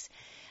addicts?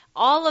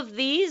 All of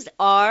these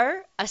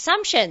are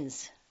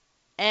assumptions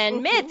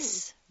and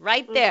myths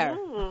right there.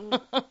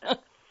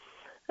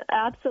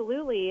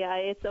 Absolutely.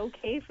 It's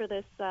okay for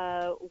this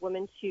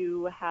woman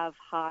to have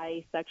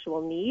high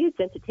sexual needs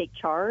and to take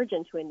charge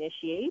and to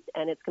initiate,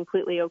 and it's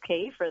completely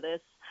okay for this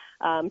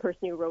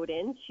person who wrote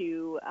in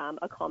to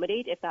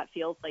accommodate if that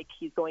feels like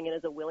he's going in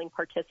as a willing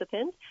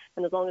participant.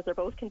 And as long as they're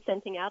both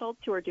consenting adults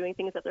who are doing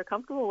things that they're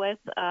comfortable with,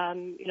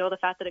 the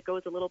fact that it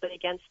goes a little bit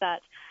against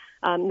that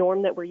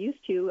norm that we're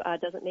used to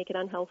doesn't make it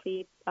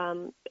unhealthy,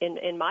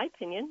 in my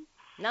opinion.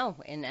 No,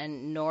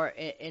 and nor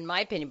in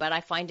my opinion, but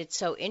I find it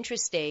so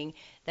interesting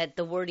that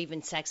the word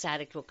even sex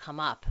addict will come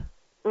up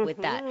with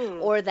that,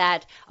 or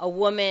that a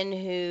woman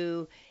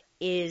who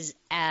is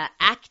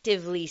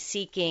actively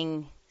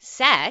seeking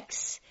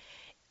sex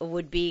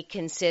would be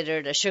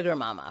considered a sugar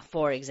mama,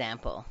 for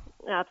example.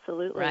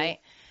 Absolutely. Right?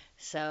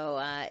 So,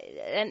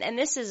 and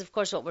this is, of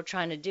course, what we're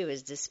trying to do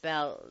is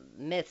dispel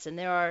myths, and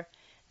there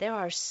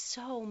are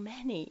so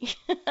many.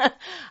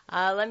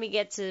 Let me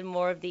get to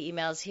more of the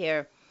emails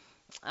here.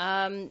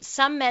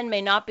 Some men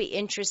may not be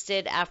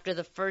interested after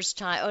the first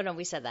time. Oh, no,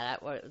 we said that.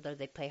 Or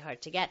they play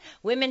hard to get.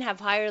 Women have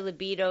higher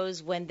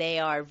libidos when they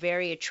are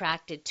very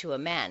attracted to a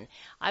man.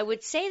 I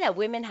would say that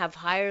women have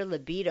higher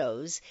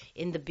libidos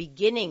in the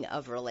beginning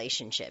of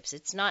relationships.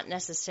 It's not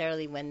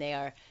necessarily when they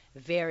are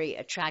very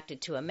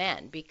attracted to a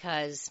man,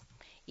 because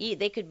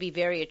they could be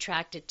very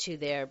attracted to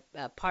their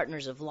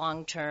partners of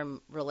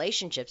long-term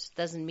relationships. It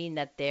doesn't mean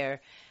that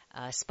their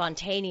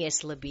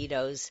spontaneous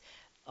libidos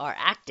are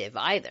active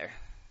either.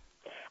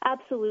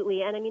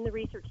 Absolutely. And I mean, the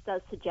research does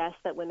suggest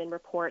that women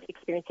report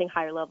experiencing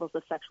higher levels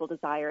of sexual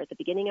desire at the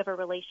beginning of a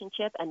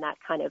relationship, and that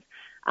kind of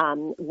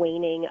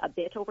waning a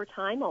bit over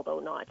time, although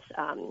not,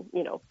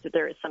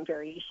 there is some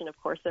variation, of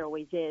course, there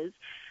always is.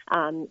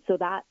 So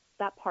that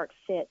part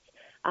fits.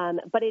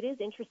 But it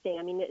is interesting.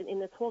 I mean, in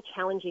this whole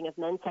challenging of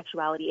men's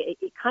sexuality,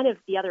 it kind of,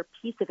 the other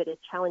piece of it is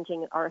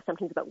challenging our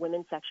assumptions about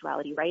women's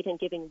sexuality, right? And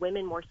giving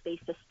women more space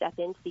to step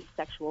into these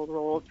sexual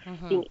roles,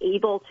 being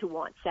able to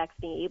want sex,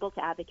 being able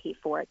to advocate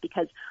for it,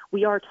 because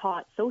we are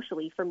taught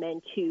socially for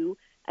men to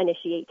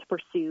initiate, to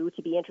pursue,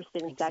 to be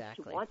interested in sex,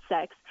 to want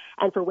sex,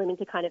 and for women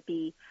to kind of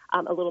be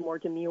a little more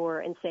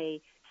demure and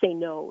say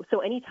no.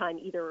 So anytime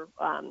either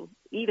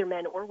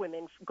men or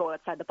women go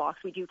outside the box,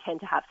 we do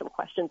tend to have some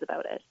questions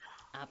about it.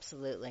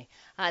 Absolutely.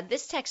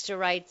 This texter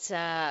writes,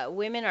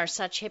 women are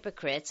such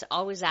hypocrites,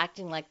 always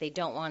acting like they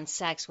don't want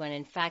sex when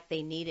in fact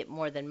they need it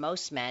more than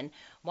most men.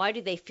 Why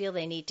do they feel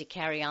they need to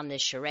carry on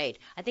this charade?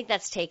 I think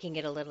that's taking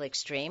it a little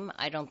extreme.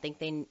 I don't think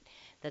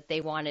that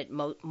they want it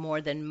more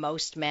than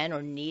most men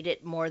or need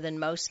it more than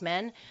most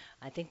men.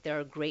 I think there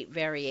are great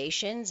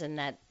variations, and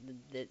that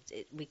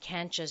we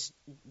can't just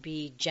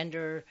be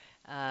generalize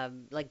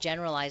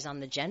on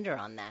the gender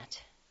on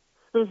that.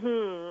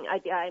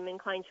 I'm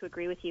inclined to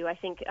agree with you. I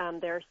think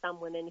there are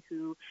some women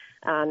who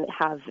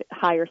have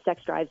higher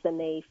sex drives than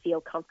they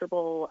feel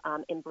comfortable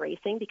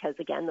embracing, because,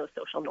 again, those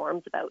social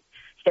norms about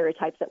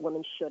stereotypes that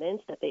women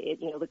shouldn't, that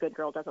the good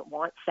girl doesn't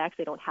want sex,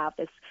 they don't have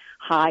this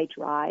high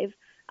drive.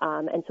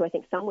 And so I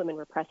think some women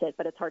repress it,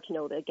 but it's hard to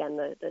know, again,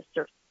 the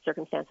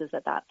circumstances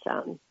that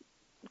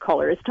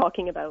caller is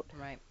talking about.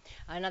 Right.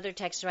 Another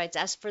texter writes,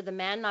 as for the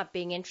man not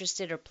being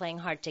interested or playing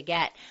hard to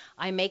get,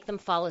 I make them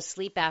fall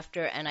asleep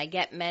after, and I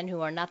get men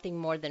who are nothing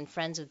more than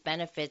friends with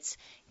benefits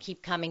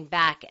keep coming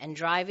back and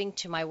driving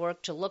to my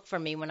work to look for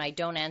me when I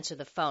don't answer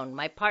the phone.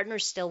 My partner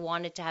still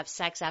wanted to have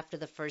sex after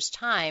the first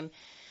time,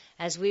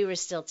 as we were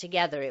still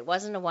together. It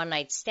wasn't a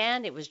one-night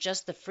stand, it was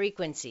just the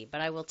frequency.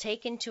 But I will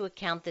take into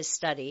account this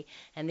study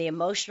and the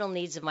emotional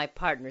needs of my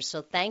partner,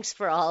 so thanks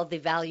for all the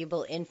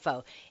valuable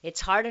info. It's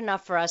hard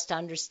enough for us to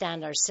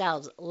understand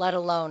ourselves, let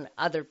alone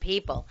other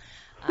people.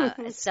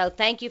 So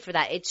thank you for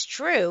that. It's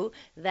true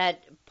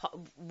that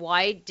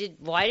why did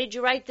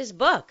you write this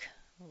book?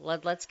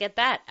 Let's get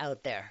that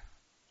out there.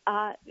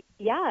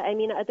 I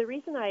mean, the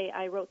reason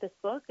I wrote this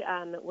book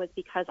was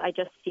because I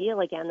just feel,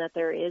 again, that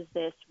there is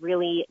this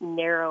really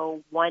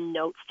narrow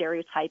one-note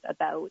stereotype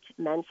about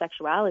men's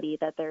sexuality,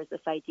 that there's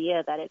this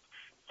idea that it's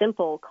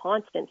simple,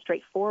 constant,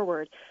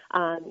 straightforward.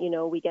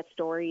 We get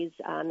stories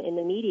in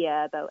the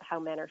media about how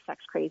men are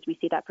sex crazed. We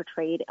see that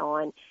portrayed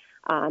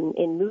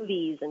in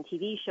movies and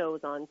TV shows,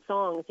 on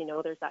songs.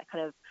 There's that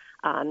kind of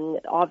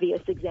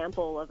obvious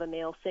example of a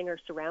male singer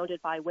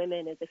surrounded by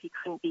women as if he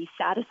couldn't be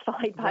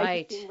satisfied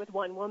by being with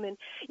one woman.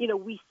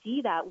 We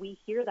see that, we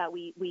hear that,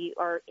 we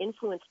are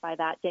influenced by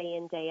that day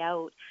in, day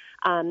out.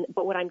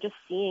 But what I'm just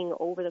seeing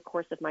over the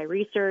course of my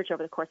research,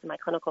 over the course of my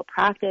clinical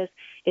practice,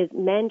 is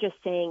men just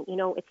saying,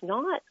 it's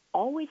not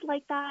always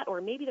like that,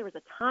 or maybe there was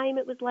a time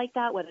it was like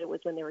that, whether it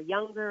was when they were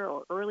younger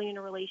or early in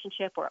a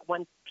relationship or at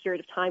one period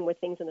of time where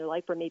things in their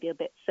life were maybe a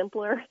bit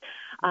simpler.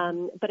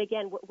 But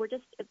again, we're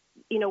just,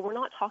 we're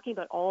not talking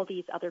about all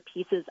these other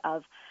pieces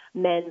of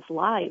men's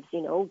lives,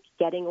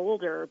 getting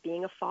older,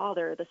 being a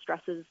father, the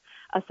stresses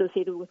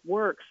associated with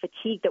work,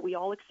 fatigue that we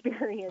all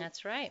experience.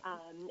 That's right.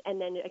 And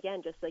then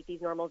again, just like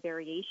these normal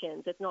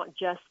variations, it's not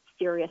just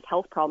serious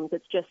health problems.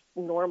 It's just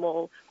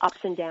normal ups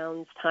and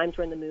downs, times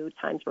we're in the mood,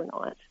 times we're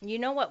not. You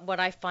know what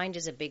I find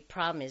is a big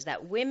problem is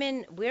that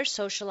women, we're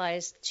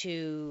socialized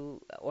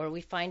or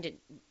we find it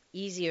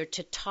easier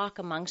to talk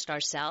amongst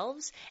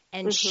ourselves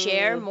and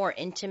share more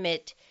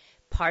intimate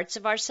parts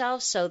of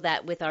ourselves so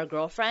that with our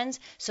girlfriends,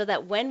 so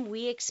that when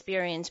we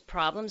experience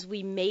problems,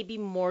 we may be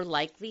more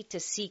likely to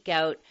seek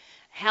out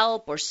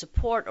help or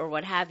support or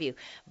what have you.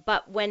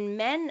 But when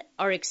men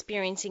are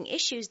experiencing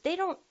issues, they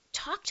don't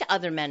talk to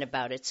other men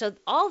about it. So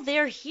all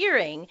they're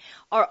hearing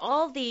are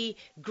all the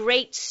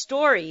great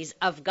stories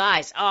of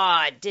guys. Oh,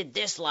 I did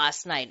this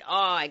last night. Oh,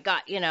 I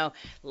got,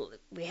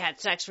 we had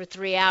sex for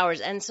 3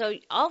 hours. And so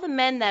all the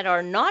men that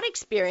are not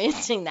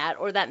experiencing that,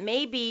 or that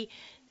maybe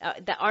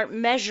that aren't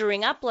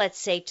measuring up, let's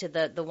say, to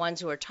the ones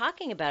who are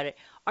talking about it,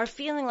 are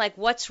feeling like,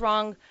 what's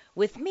wrong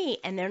with me?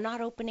 And they're not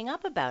opening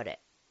up about it.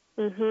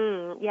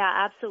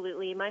 Yeah,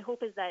 absolutely. My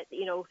hope is that,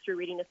 through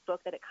reading this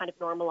book, that it kind of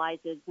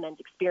normalizes men's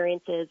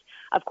experiences.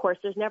 Of course,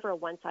 there's never a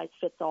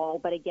one-size-fits-all.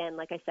 But again,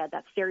 like I said,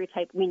 that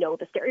stereotype, we know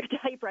the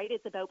stereotype, right?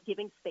 It's about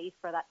giving space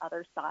for that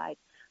other side,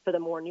 for the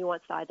more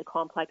nuanced side, the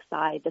complex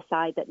side, the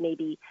side that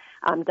maybe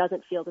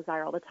doesn't feel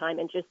desire all the time.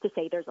 And just to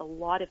say there's a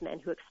lot of men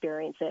who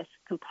experience this,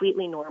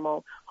 completely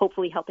normal,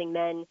 hopefully helping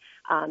men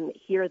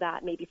hear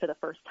that maybe for the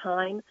first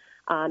time,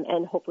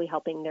 and hopefully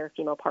helping their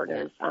female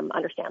partners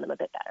understand them a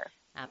bit better.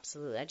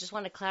 Absolutely. I just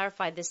want to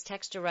clarify, this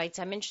texter writes,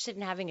 I'm interested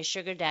in having a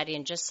sugar daddy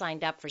and just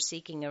signed up for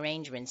seeking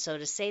arrangements. So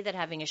to say that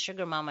having a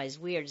sugar mama is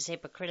weird is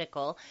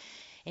hypocritical.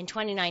 In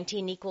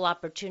 2019, equal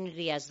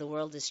opportunity as the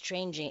world is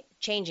changing.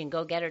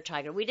 Go get her,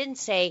 Tiger. We didn't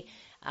say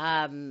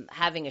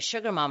having a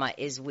sugar mama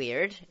is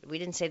weird. We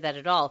didn't say that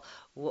at all.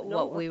 No.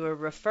 What we were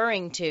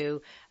referring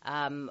to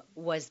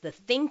was the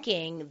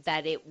thinking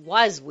that it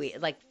was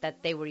weird, like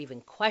that they were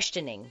even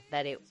questioning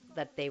that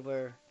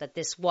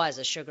this was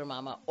a sugar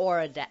mama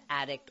or an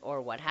addict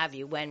or what have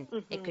you, when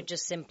it could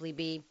just simply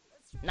be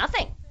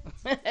nothing,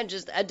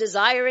 just a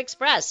desire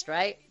expressed,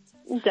 right?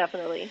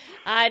 Definitely.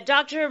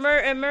 Dr.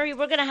 Murray,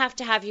 we're going to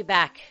have you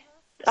back.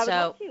 I would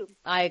love to.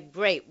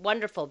 Great,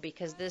 wonderful,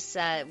 because this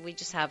we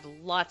just have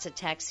lots of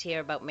texts here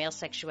about male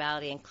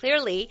sexuality, and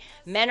clearly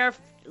men are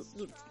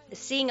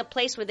seeing a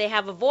place where they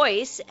have a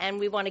voice, and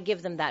we want to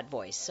give them that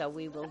voice. So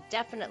we will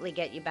definitely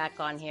get you back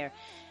on here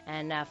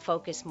and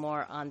focus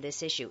more on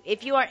this issue.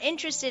 If you are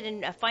interested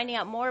in finding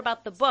out more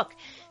about the book,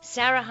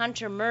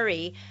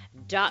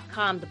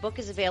 sarahhuntermurray.com. The book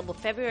is available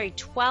February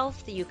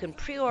 12th. You can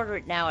pre-order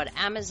it now at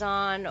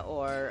Amazon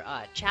or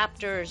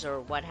Chapters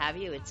or what have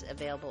you. It's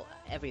available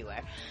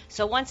everywhere.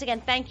 So once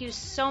again, thank you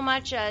so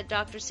much,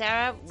 Dr.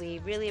 Sarah. We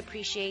really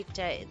appreciate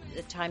the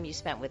time you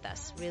spent with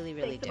us. Really,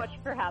 really do. Thanks so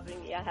much for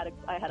having me. I had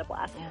a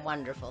blast.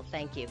 Wonderful.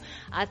 Thank you.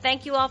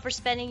 Thank you all for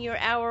spending your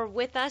hour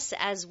with us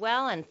as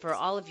well, and for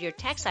all of your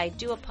texts. I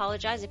do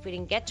apologize if we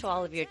didn't get to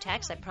all of your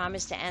texts. I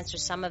promise to answer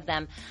some of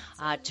them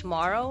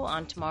tomorrow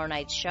on tomorrow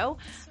night's show.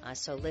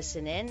 So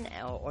listen in,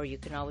 or you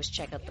can always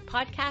check out the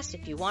podcast.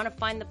 If you want to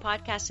find the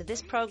podcast of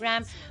this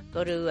program,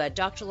 go to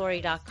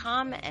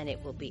drlaurie.com, and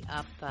it will be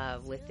up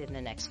within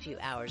the next few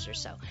hours or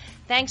so.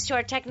 Thanks to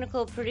our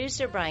technical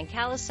producer, Brian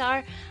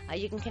Calasar.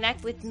 You can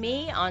connect with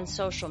me on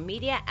social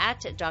media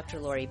at Dr.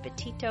 Laurie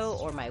Betito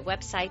or my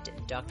website,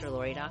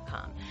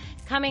 drlaurie.com.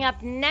 Coming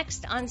up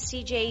next on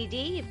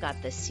CJAD, you've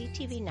got the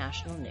CTV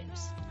National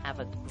News. Have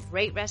a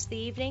great rest of the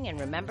evening,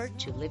 and remember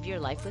to live your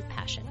life with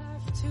passion.